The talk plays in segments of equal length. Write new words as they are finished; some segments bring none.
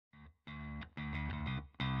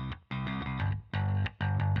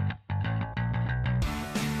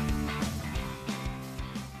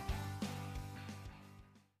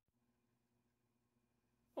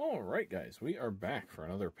Alright guys, we are back for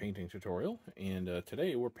another painting tutorial, and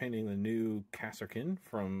today we're painting the new Kasrkin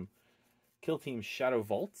from Kill Team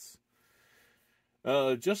Shadowvaults.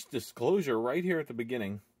 Just disclosure right here at the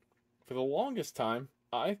beginning, for the longest time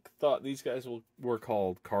I thought these guys were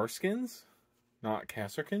called Kasrkins, not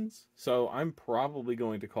Kasrkins, so I'm probably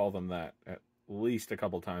going to call them that at least a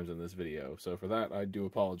couple times in this video, so for that I do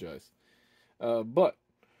apologize. But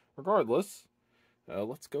regardless,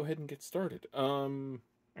 let's go ahead and get started.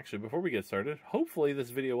 Actually, before we get started, hopefully this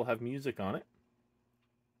video will have music on it.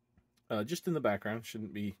 Just in the background,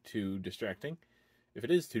 shouldn't be too distracting. If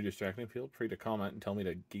it is too distracting, feel free to comment and tell me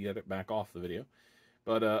to get it back off the video.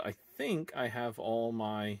 But I think I have all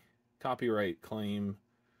my copyright claim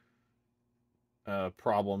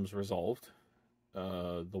problems resolved.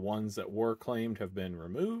 The ones that were claimed have been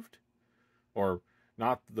removed. Or,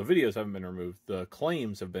 not, the videos haven't been removed, the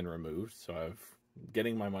claims have been removed, so I'm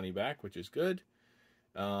getting my money back, which is good.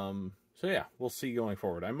 So yeah, we'll see going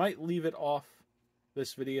forward. I might leave it off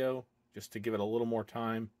this video just to give it a little more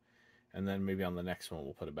time, and then maybe on the next one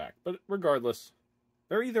we'll put it back. But regardless,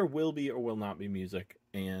 there either will be or will not be music,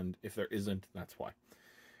 and if there isn't, that's why.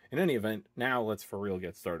 In any event, now let's for real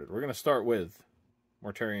get started. We're going to start with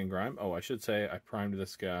Mortarion Grime. Oh, I should say I primed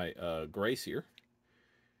this guy Grace here,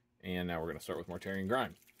 and now we're going to start with Mortarion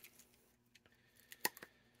Grime.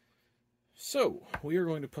 So, we are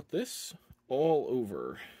going to put this all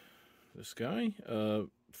over this guy,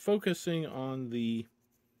 focusing on the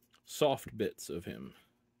soft bits of him.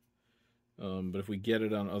 But if we get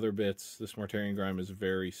it on other bits, this Mortarion Grime is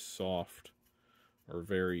very soft, or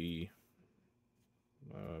very,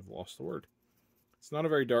 I've lost the word. It's not a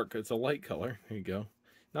very dark, it's a light color, there you go.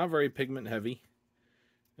 Not very pigment heavy,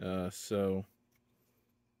 so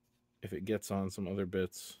if it gets on some other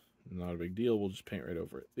bits, not a big deal, we'll just paint right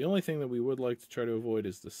over it. The only thing that we would like to try to avoid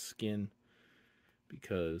is the skin,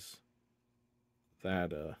 because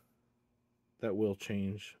that will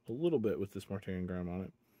change a little bit with this Mortarion Grime on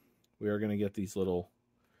it. We are going to get these little,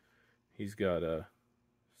 he's got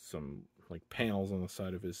some like panels on the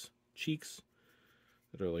side of his cheeks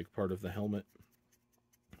that are like part of the helmet,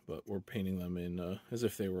 but we're painting them in as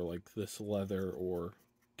if they were like this leather or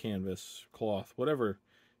canvas, cloth, whatever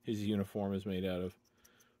his uniform is made out of.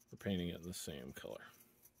 We're painting it in the same color.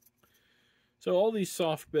 So all these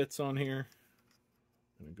soft bits on here,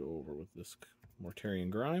 I'm going to go over with this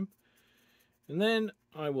Mortarion Grime. And then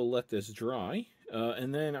I will let this dry.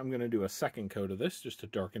 And then I'm going to do a second coat of this just to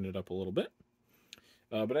darken it up a little bit.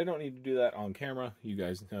 But I don't need to do that on camera. You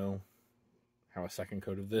guys know how a second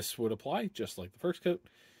coat of this would apply, just like the first coat.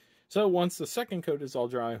 So once the second coat is all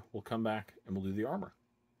dry, we'll come back and we'll do the armor.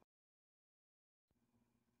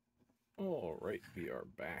 Alright, we are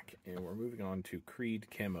back. And we're moving on to Creed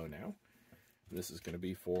Camo now. This is going to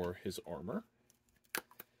be for his armor.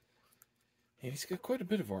 And he's got quite a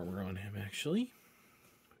bit of armor on him, actually.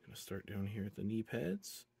 I'm going to start down here at the knee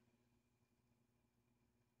pads.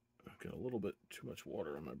 I've got a little bit too much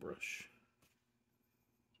water on my brush.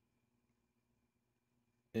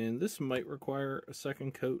 And this might require a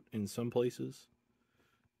second coat in some places.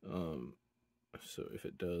 So if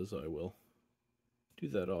it does, I will do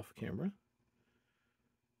that off camera.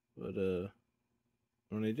 But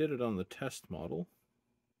when I did it on the test model,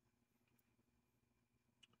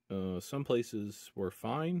 some places were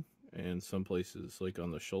fine, and some places, like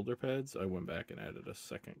on the shoulder pads, I went back and added a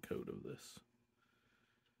second coat of this.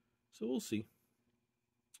 So we'll see.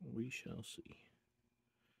 We shall see.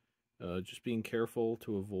 Just being careful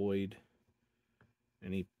to avoid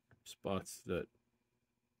any spots that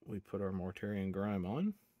we put our Mortarion Grime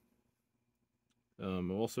on.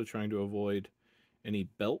 I'm also trying to avoid any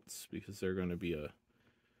belts, because they're going to be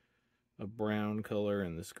a brown color,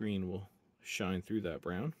 and this green will shine through that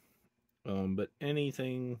brown. But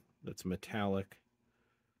anything that's metallic,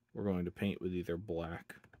 we're going to paint with either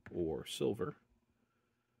black or silver.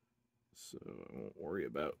 So I won't worry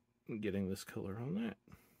about getting this color on that.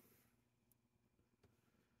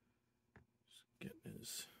 Just getting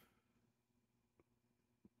his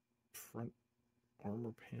front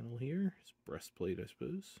armor panel here, his breastplate, I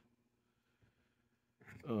suppose.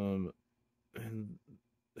 And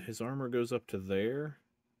his armor goes up to there,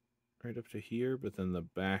 right up to here, but then the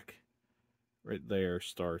back right there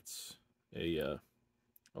starts a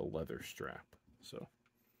leather strap. So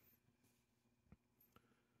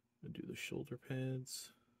I'll do the shoulder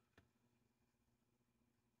pads.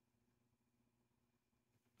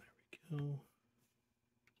 There we go.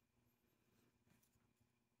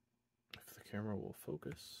 If the camera will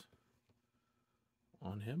focus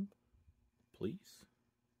on him, please.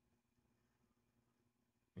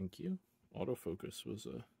 Thank you. Autofocus was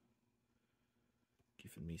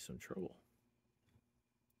giving me some trouble.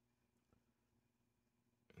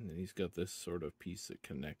 And then he's got this sort of piece that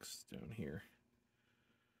connects down here.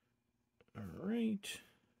 All right.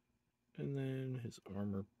 And then his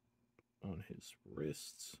armor on his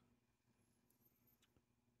wrists.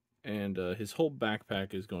 And his whole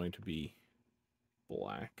backpack is going to be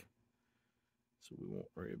black. So we won't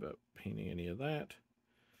worry about painting any of that.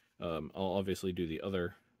 I'll obviously do the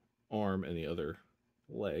other arm and the other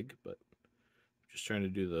leg, but I'm just trying to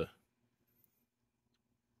do the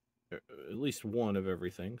at least one of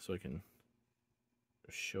everything so I can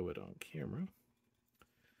show it on camera.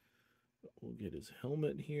 We'll get his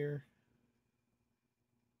helmet here.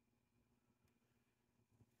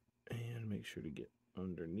 And make sure to get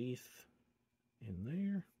underneath in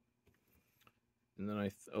there. And then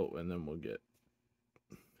and then we'll get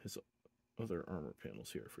his other armor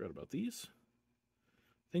panels here. I forgot about these.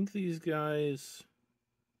 I think these guys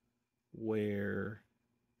wear,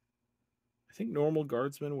 I think normal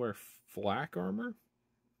guardsmen wear flak armor.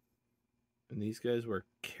 And these guys wear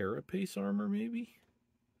carapace armor, maybe?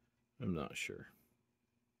 I'm not sure.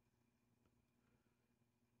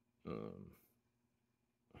 I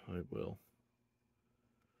will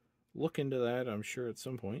look into that, I'm sure, at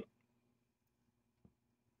some point.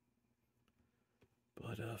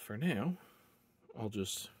 But for now, I'll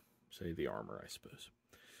just say the armor, I suppose.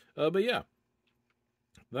 But yeah,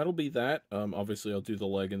 that'll be that. Obviously, I'll do the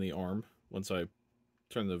leg and the arm once I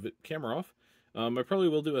turn the camera off. I probably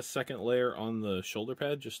will do a second layer on the shoulder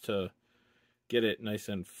pad just to get it nice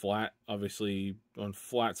and flat. Obviously, on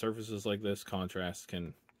flat surfaces like this, contrast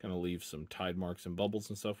can kind of leave some tide marks and bubbles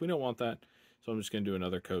and stuff. We don't want that, so I'm just going to do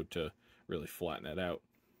another coat to really flatten it out.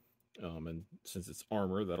 And since it's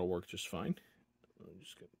armor, that'll work just fine. I'm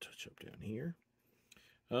just going to touch up down here.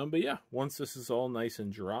 But yeah, once this is all nice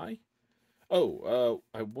and dry.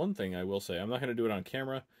 One thing I will say, I'm not going to do it on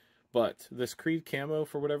camera, but this Creed camo,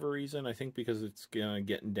 for whatever reason, I think because it's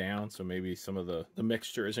getting down, so maybe some of the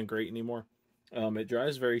mixture isn't great anymore. It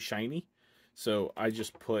dries very shiny. So I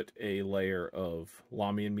just put a layer of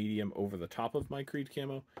Lamian medium over the top of my Creed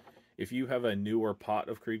camo. If you have a newer pot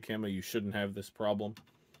of Creed camo, you shouldn't have this problem.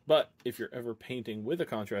 But if you're ever painting with a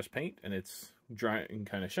contrast paint and it's dry and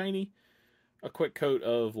kind of shiny, a quick coat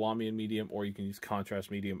of Lamian medium, or you can use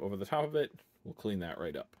contrast medium over the top of it, will clean that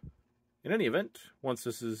right up. In any event, once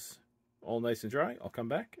this is all nice and dry, I'll come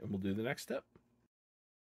back and we'll do the next step.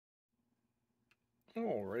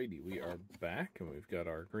 Alrighty, we are back, and we've got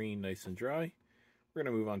our green nice and dry. We're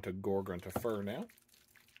going to move on to Gorgrunta Fur now.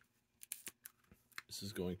 This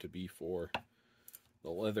is going to be for the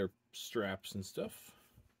leather straps and stuff.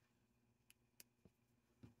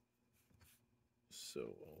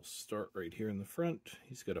 So I'll start right here in the front.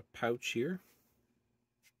 He's got a pouch here.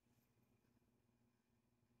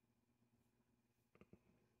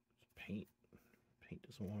 Paint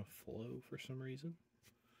doesn't want to flow for some reason.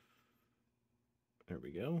 There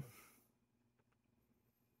we go.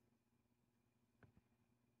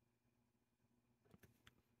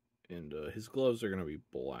 And his gloves are going to be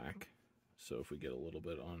black. So if we get a little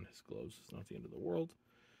bit on his gloves, it's not the end of the world.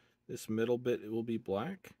 This middle bit, it will be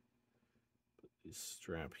black. Put this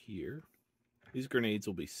strap here. These grenades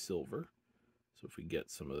will be silver. So if we get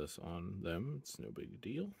some of this on them, it's no big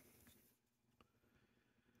deal.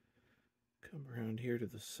 Come around here to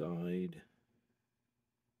the side.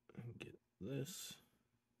 And get this.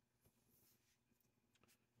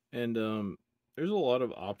 And there's a lot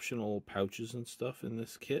of optional pouches and stuff in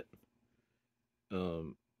this kit.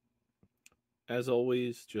 As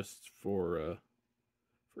always, just for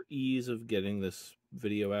ease of getting this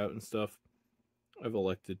video out and stuff, I've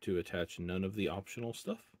elected to attach none of the optional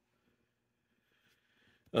stuff.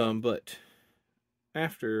 But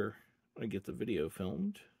after I get the video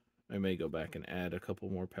filmed, I may go back and add a couple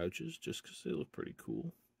more pouches just because they look pretty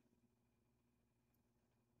cool.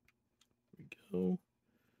 There we go.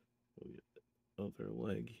 We'll get the other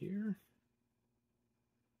leg here.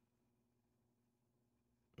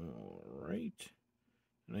 Alright.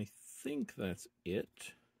 And I think that's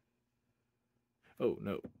it. Oh,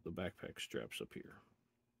 no. The backpack strap's up here.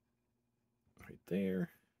 Right there.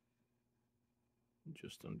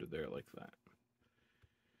 Just under there like that.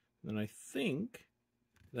 And I think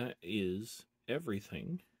that is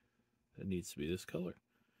everything that needs to be this color.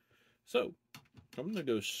 So, I'm going to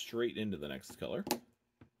go straight into the next color,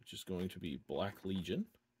 which is going to be Black Legion,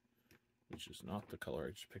 which is not the color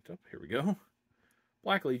I just picked up. Here we go.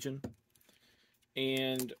 Black Legion.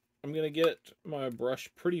 And I'm going to get my brush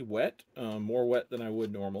pretty wet, more wet than I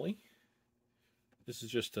would normally. This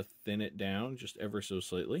is just to thin it down, just ever so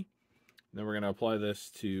slightly. And then we're going to apply this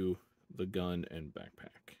to the gun and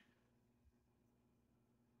backpack.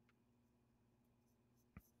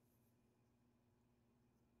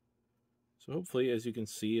 So hopefully, as you can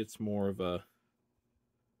see, it's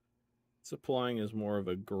applying as more of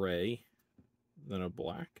a gray than a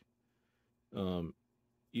black.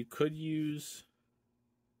 You could use,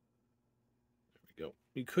 there we go.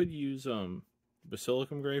 You could use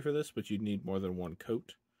basilicum gray for this, but you'd need more than one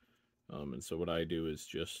coat. And so what I do is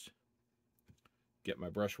just get my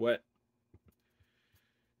brush wet,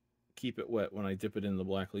 keep it wet when I dip it in the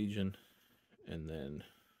Black Legion, and then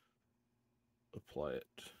apply it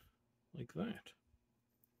like that.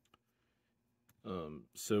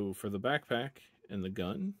 So for the backpack and the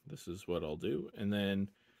gun, this is what I'll do. And then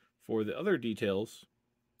for the other details,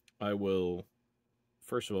 I will,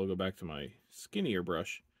 first of all, go back to my skinnier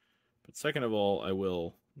brush. But second of all, I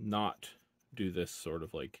will not do this sort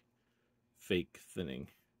of like fake thinning.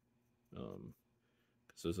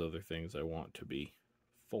 Because those other things I want to be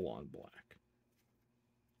full on black.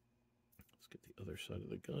 Let's get the other side of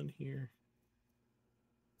the gun here.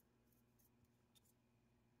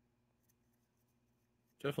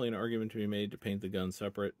 Definitely an argument to be made to paint the gun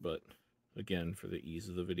separate, but again, for the ease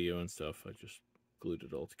of the video and stuff, I just glued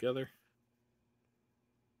it all together.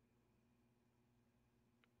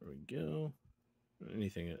 There we go.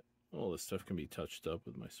 Anything, all this stuff can be touched up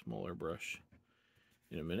with my smaller brush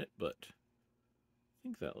in a minute, but I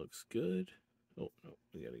think that looks good. Oh, no,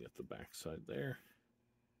 we gotta get the back side there.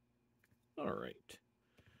 All right.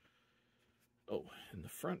 Oh, in the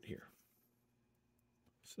front here.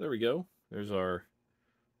 So there we go. There's our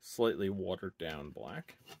slightly watered down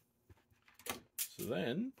black. So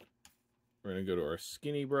then we're going to go to our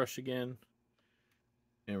skinny brush again,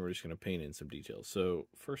 and we're just going to paint in some details. So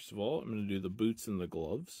first of all, I'm going to do the boots and the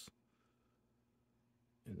gloves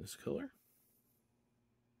in this color.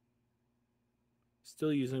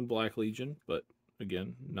 Still using Black Legion, but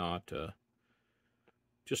again, not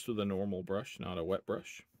just with a normal brush, not a wet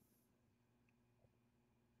brush.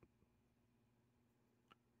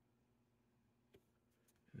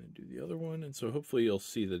 And then do the other one, and so hopefully you'll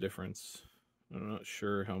see the difference. I'm not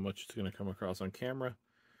sure how much it's going to come across on camera,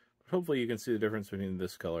 but hopefully you can see the difference between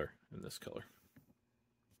this color and this color,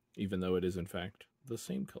 even though it is in fact the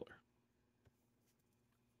same color.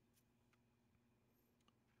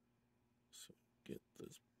 So get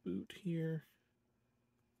this boot here.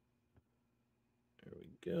 There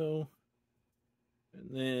we go.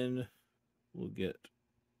 And then we'll get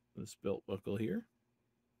this belt buckle here.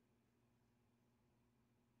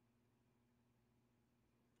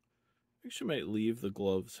 I actually might leave the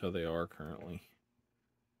gloves how they are currently.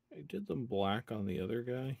 I did them black on the other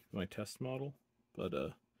guy, my test model, but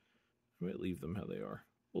I might leave them how they are.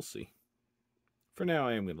 We'll see. For now,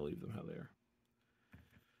 I am going to leave them how they are.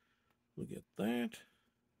 We'll get that.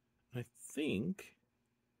 I think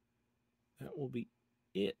that will be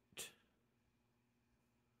it.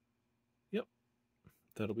 Yep,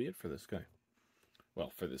 that'll be it for this guy.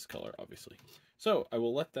 Well, for this color, obviously. So I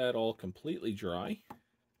will let that all completely dry.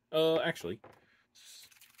 Actually, this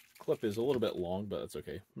clip is a little bit long, but that's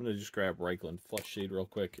okay. I'm going to just grab Reichland Flush Shade real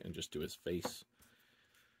quick and just do his face.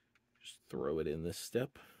 Just throw it in this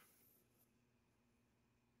step.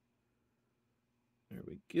 There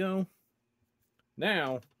we go.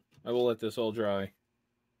 Now, I will let this all dry,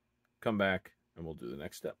 come back, and we'll do the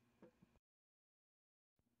next step.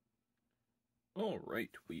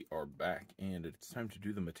 Alright, we are back, and it's time to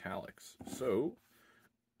do the metallics. So,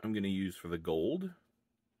 I'm going to use for the gold,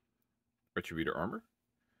 Retributor Armor,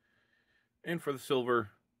 and for the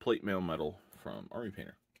silver, Plate Mail Metal from Army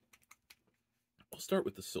Painter. I'll start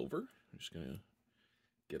with the silver. I'm just going to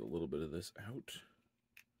get a little bit of this out.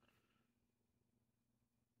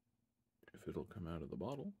 If it'll come out of the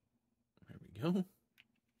bottle. There we go.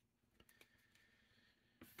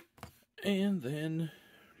 And then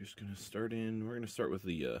we're just going to start in, we're going to start with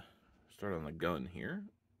the, start on the gun here.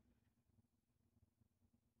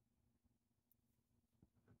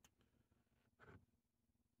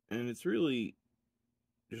 And it's really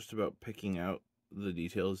just about picking out the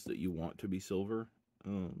details that you want to be silver.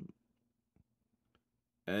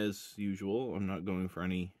 As usual, I'm not going for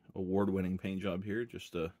any award-winning paint job here,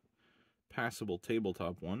 just a passable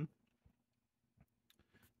tabletop one.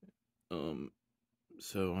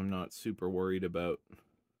 So I'm not super worried about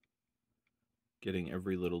getting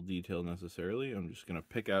every little detail necessarily. I'm just going to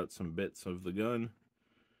pick out some bits of the gun,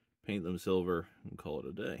 paint them silver, and call it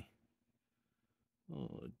a day.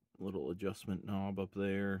 Oh, a little adjustment knob up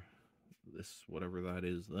there. This, whatever that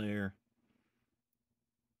is there.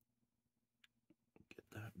 Get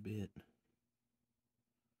that bit.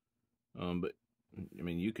 But, I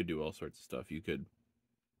mean, you could do all sorts of stuff. You could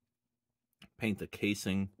paint the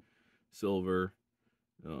casing silver.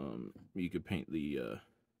 You could paint the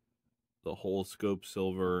the whole scope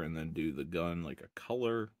silver and then do the gun like a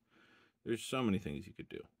color. There's so many things you could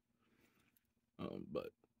do.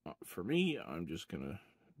 But for me, I'm just going to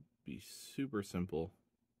be super simple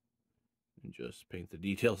and just paint the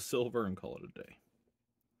details silver and call it a day.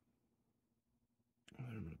 And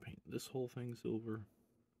then I'm going to paint this whole thing silver.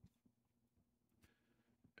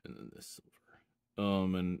 And then this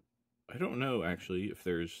silver. And I don't know, actually, if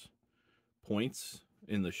there's points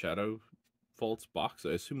in the Shadowvaults box.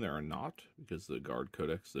 I assume there are not, because the Guard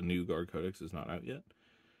Codex, the new Guard Codex, is not out yet.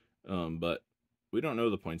 But we don't know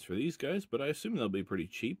the points for these guys, but I assume they'll be pretty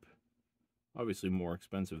cheap. Obviously more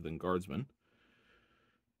expensive than Guardsmen.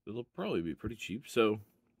 But they'll probably be pretty cheap, so,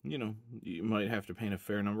 you know, you might have to paint a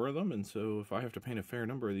fair number of them, and so if I have to paint a fair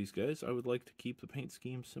number of these guys, I would like to keep the paint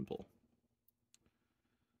scheme simple.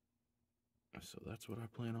 So that's what I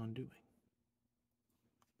plan on doing.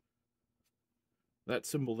 That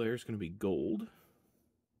symbol there is going to be gold.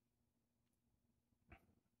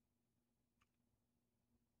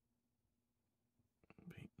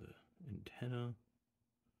 Paint the antenna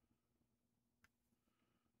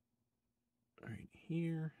right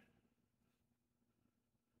here.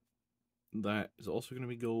 That is also going to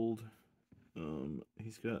be gold.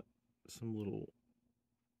 He's got some little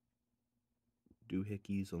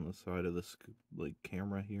doohickeys on the side of this like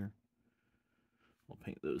camera here. I'll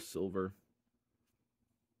paint those silver.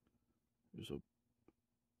 There's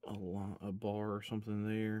a bar or something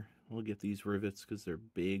there. I'll get these rivets because they're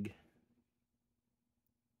big.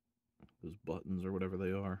 Those buttons or whatever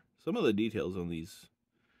they are. Some of the details on these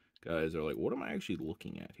guys are like, what am I actually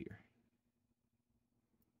looking at here?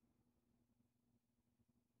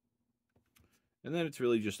 And then it's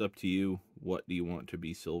really just up to you. What do you want to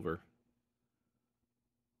be silver?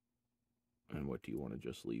 And what do you want to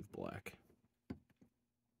just leave black?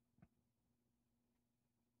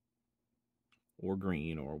 Or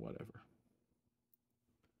green or whatever.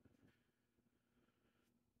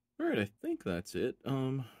 Alright, I think that's it.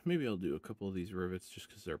 Maybe I'll do a couple of these rivets just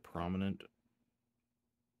because they're prominent.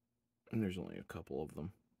 And there's only a couple of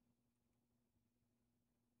them.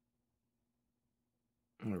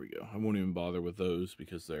 There we go. I won't even bother with those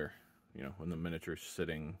because they're, you know, when the miniature's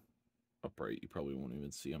sitting upright, you probably won't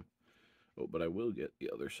even see them. Oh, but I will get the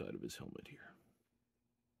other side of his helmet here.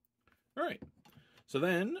 Alright. So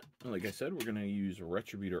then, like I said, we're going to use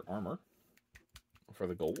Retributor armor for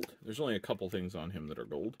the gold. There's only a couple things on him that are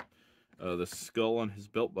gold. The skull on his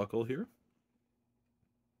belt buckle here.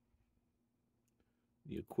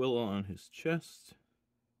 The Aquila on his chest.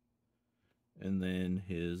 And then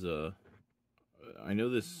his, I know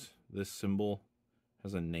this symbol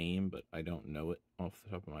has a name, but I don't know it off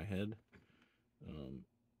the top of my head.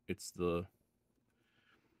 It's the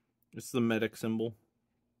medic symbol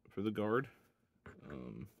for the guard.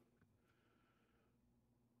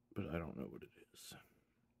 But I don't know what it is.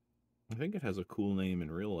 I think it has a cool name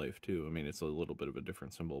in real life, too. I mean, it's a little bit of a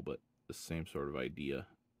different symbol, but the same sort of idea.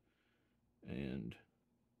 And,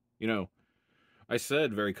 you know, I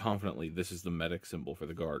said very confidently, this is the medic symbol for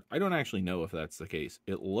the guard. I don't actually know if that's the case.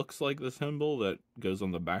 It looks like the symbol that goes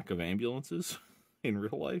on the back of ambulances in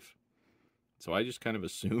real life. So I just kind of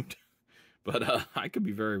assumed. But I could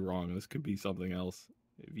be very wrong. This could be something else.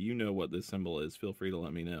 If you know what this symbol is, feel free to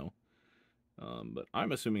let me know. But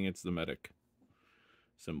I'm assuming it's the medic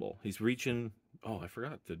symbol. He's reaching... Oh, I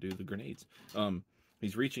forgot to do the grenades.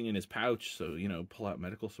 He's reaching in his pouch, so, you know, pull out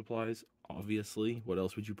medical supplies. Obviously. What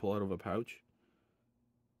else would you pull out of a pouch?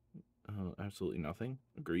 Absolutely nothing.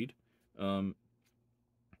 Agreed. But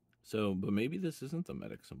maybe this isn't the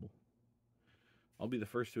medic symbol. I'll be the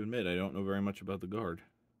first to admit I don't know very much about the guard.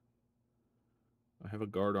 I have a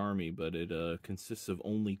guard army, but it consists of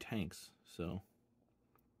only tanks, so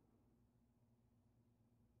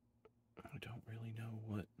I don't really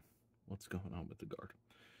know what's going on with the guard.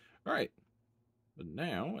 All right, but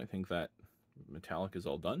now I think that metallic is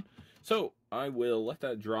all done. So I will let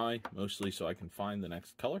that dry, mostly so I can find the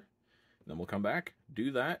next color. And then we'll come back,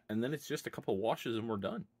 do that, and then it's just a couple washes and we're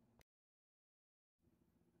done.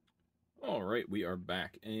 All right, we are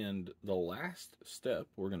back, and the last step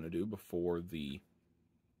we're going to do before the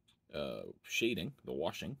shading, the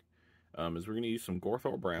washing, is we're going to use some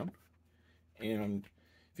Gorthor Brown. And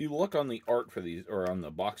if you look on the art for these, or on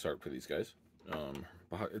the box art for these guys,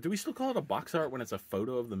 do we still call it a box art when it's a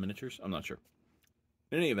photo of the miniatures? I'm not sure.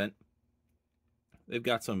 In any event, they've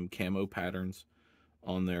got some camo patterns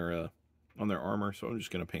on their armor, so I'm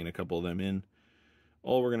just going to paint a couple of them in.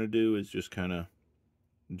 All we're going to do is just kind of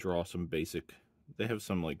draw some basic... They have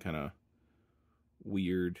some, like, kind of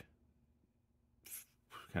weird,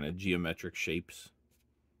 kind of geometric shapes.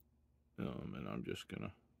 And I'm just going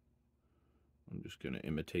to... I'm just going to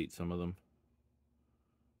imitate some of them.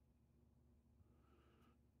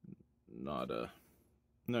 I'm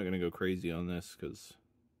not going to go crazy on this because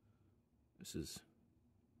this is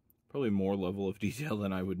probably more level of detail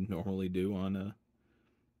than I would normally do on a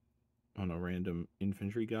random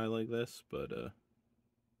infantry guy like this, but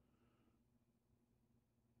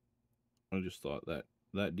I just thought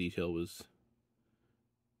that detail was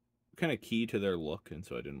kind of key to their look, and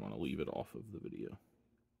so I didn't want to leave it off of the video.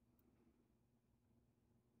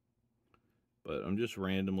 But I'm just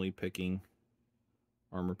randomly picking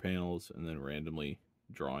armor panels and then randomly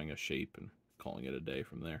drawing a shape and calling it a day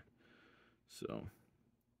from there. So,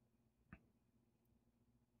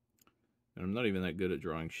 and I'm not even that good at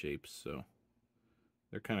drawing shapes, so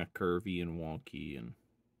they're kind of curvy and wonky,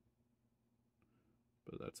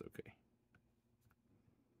 but that's okay.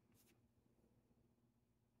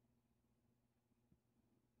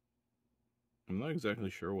 I'm not exactly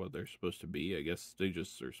sure what they're supposed to be. I guess they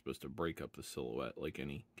just are supposed to break up the silhouette like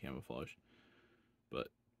any camouflage. But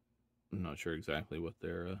I'm not sure exactly what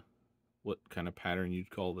they're, what kind of pattern you'd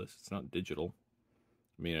call this. It's not digital.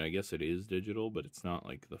 I mean, I guess it is digital, but it's not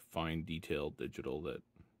like the fine detailed digital that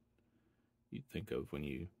you'd think of when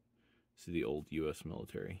you see the old U.S.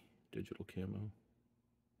 military digital camo.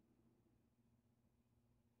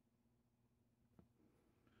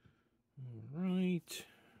 All right.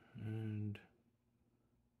 And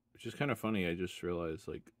which is kind of funny, I just realized,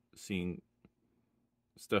 like, seeing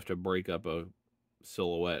stuff to break up a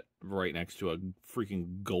silhouette right next to a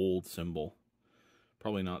freaking gold symbol.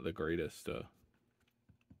 Probably not the greatest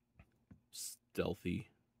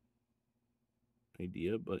stealthy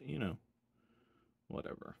idea, but, you know,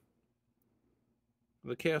 whatever.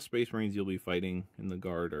 The Chaos Space Marines you'll be fighting in the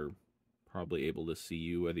Guard are probably able to see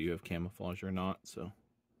you whether you have camouflage or not, so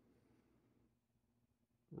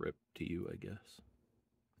rip to you, I guess.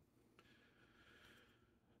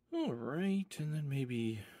 Alright, and then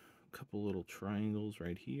maybe a couple little triangles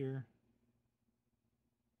right here.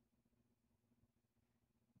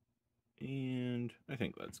 And I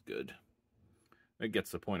think that's good. It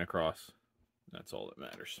gets the point across. That's all that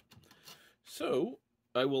matters. So,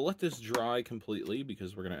 I will let this dry completely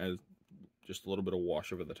because we're going to add just a little bit of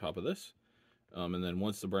wash over the top of this. And then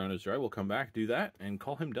once the brown is dry, we'll come back, do that, and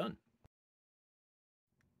call him done.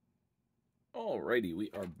 Alrighty,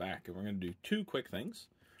 we are back, and we're going to do two quick things.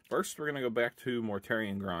 First, we're going to go back to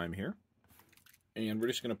Mortarian Grime here, and we're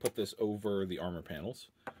just going to put this over the armor panels,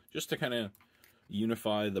 just to kind of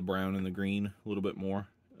unify the brown and the green a little bit more.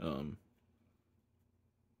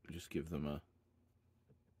 Just give them a...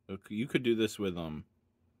 You could do this with my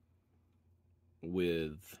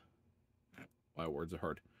words are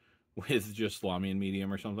hard, with just Lamian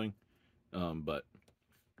medium or something, but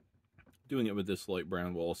doing it with this light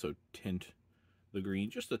brown will also tint the green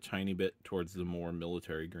just a tiny bit towards the more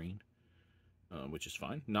military green, which is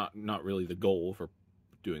fine. Not really the goal for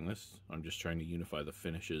doing this. I'm just trying to unify the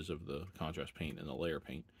finishes of the contrast paint and the layer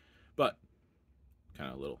paint, but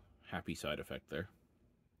kind of a little happy side effect there.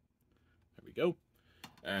 There we go.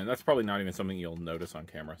 And that's probably not even something you'll notice on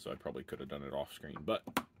camera, so I probably could have done it off screen, but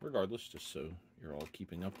regardless, just so you're all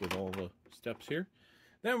keeping up with all the steps here.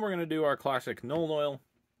 Then we're going to do our classic Nuln Oil.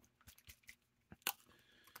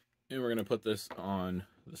 And we're going to put this on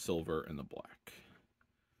the silver and the black.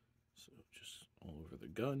 So just all over the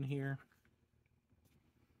gun here.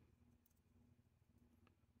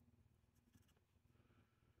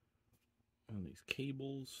 And these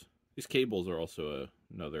cables. These cables are also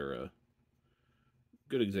another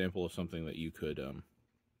good example of something that you could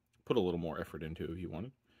put a little more effort into if you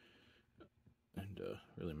wanted. And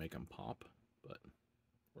really make them pop. But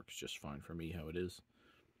works just fine for me how it is.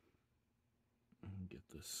 Get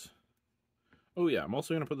this. Oh yeah, I'm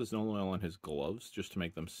also going to put this Nuln Oil on his gloves just to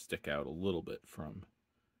make them stick out a little bit from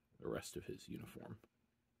the rest of his uniform.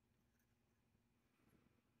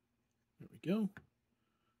 There we go.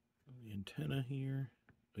 The antenna here.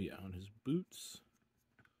 Oh yeah, on his boots.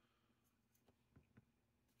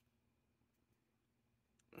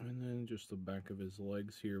 And then just the back of his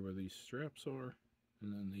legs here where these straps are.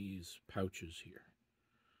 And then these pouches here.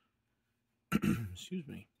 Excuse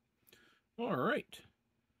me. All right.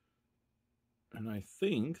 And I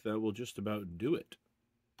think that will just about do it.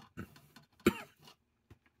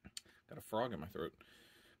 Got a frog in my throat.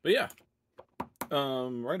 But yeah.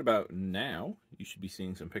 Right about now, you should be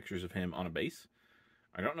seeing some pictures of him on a base.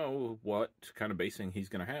 I don't know what kind of basing he's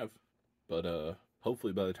going to have. But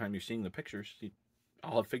hopefully by the time you're seeing the pictures,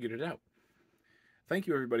 I'll have figured it out. Thank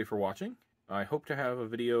you everybody for watching. I hope to have a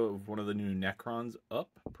video of one of the new Necrons up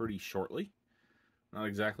pretty shortly. Not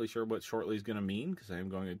exactly sure what shortly is going to mean, because I am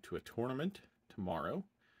going into a tournament tomorrow.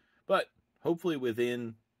 But hopefully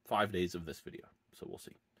within 5 days of this video. So we'll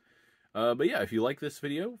see. But yeah, if you like this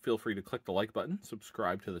video, feel free to click the like button,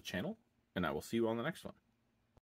 subscribe to the channel, and I will see you on the next one.